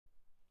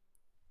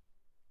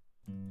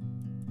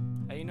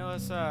You know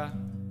it's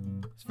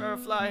Forever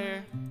Fly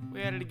here.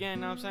 We at it again,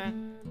 know what I'm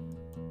saying?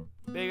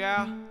 Big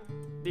Al,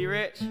 D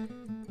Rich,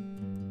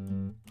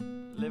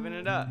 living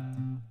it up.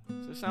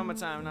 It's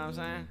summertime, know what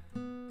I'm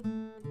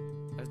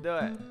saying? Let's do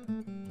it.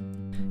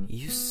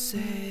 You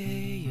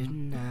say you're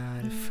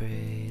not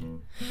afraid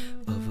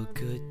of a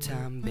good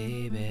time,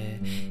 baby,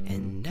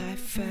 and I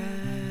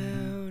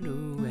found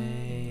a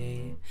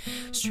way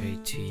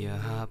straight to your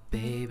heart,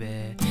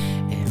 baby.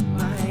 Am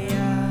I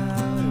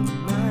out of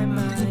my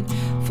mind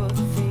for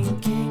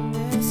thinking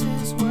this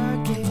is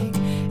working?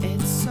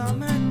 It's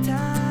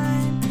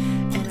summertime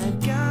and I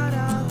got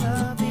all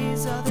of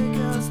these other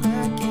girls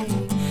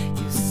lurking.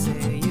 You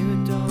say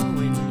you don't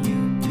when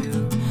you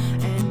do,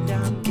 and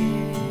I'm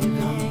giving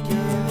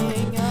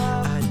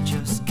up. I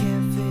just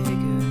can't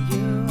figure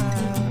you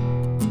out,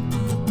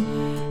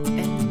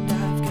 and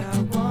I've got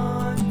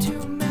one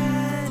too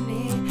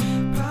many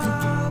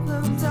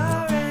problems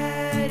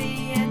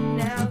already. And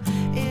now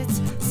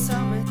it's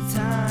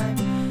summertime.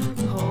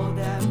 Hold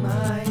that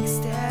mic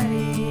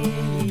steady.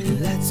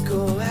 Let's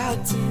go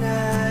out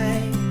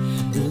tonight,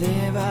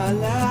 live our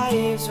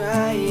lives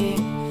right.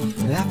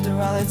 After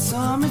all, it's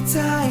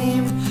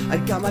summertime. I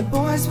got my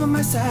boys by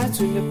my side,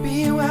 soon to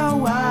be well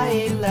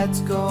wide.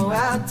 Let's go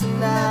out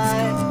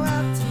tonight,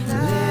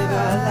 live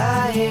our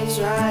lives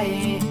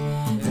right.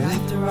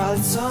 After all,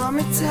 it's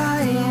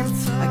summertime.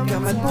 I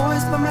got my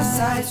boys by my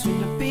side, soon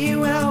to be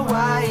well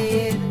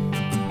wide.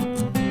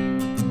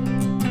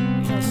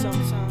 You know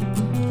summertime.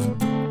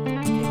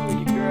 Get with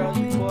your girls,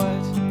 your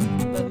boys,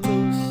 let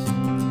loose,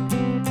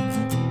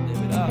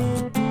 live it up.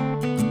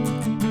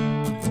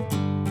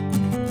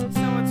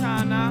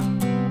 Summertime now.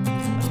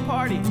 Let's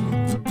party.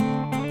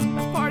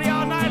 Let's party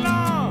all night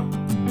long.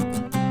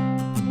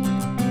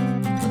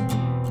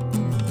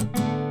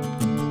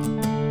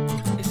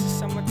 It's the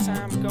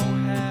summertime,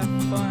 gon' have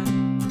fun.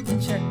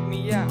 Check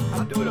me out,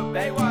 I do the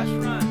Baywatch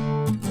run.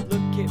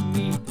 Look at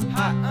me,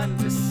 hot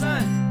under the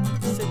sun.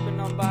 Sipping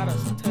on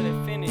bottles till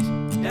they finish.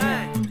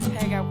 Done.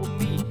 Hang out with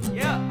me,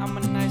 yeah, I'm a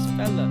nice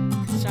fella.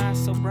 Shine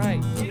so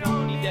bright, you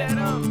don't need that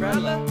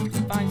umbrella.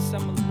 Find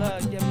some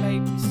love, yeah,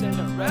 maybe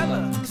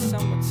Cinderella. It's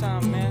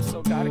summertime, man,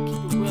 so gotta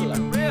keep it real,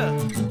 like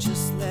real.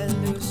 Just let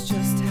loose,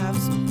 just have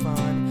some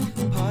fun.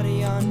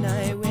 Party all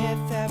night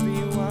with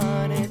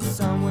everyone. It's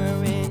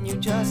somewhere in you,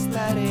 just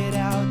let it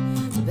out.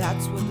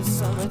 That's what the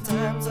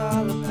summertime's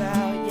all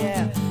about.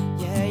 Yeah,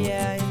 yeah,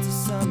 yeah, it's a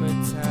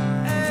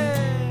summertime.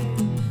 Hey,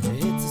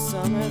 It's a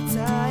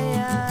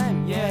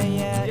summertime. Yeah,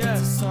 yeah,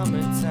 it's a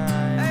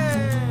summertime.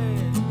 hey.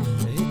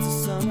 It's a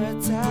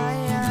summertime.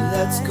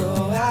 Let's go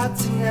out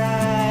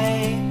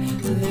tonight,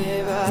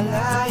 live our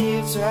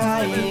lives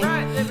right. Live it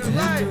right, live it right.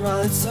 After all,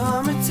 it's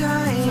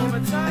summertime. I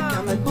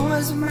got my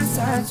boys on my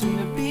side, soon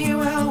to be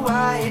well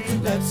wide.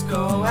 Let's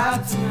go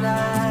out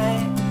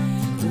tonight,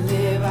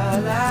 live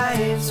our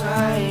lives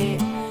right.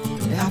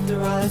 After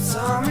all, it's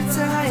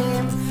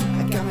summertime.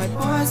 I got my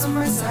boys on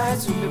my side,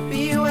 soon to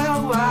be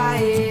well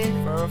wide.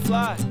 Forever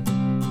Fly.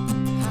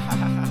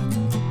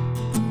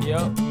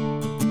 Yo.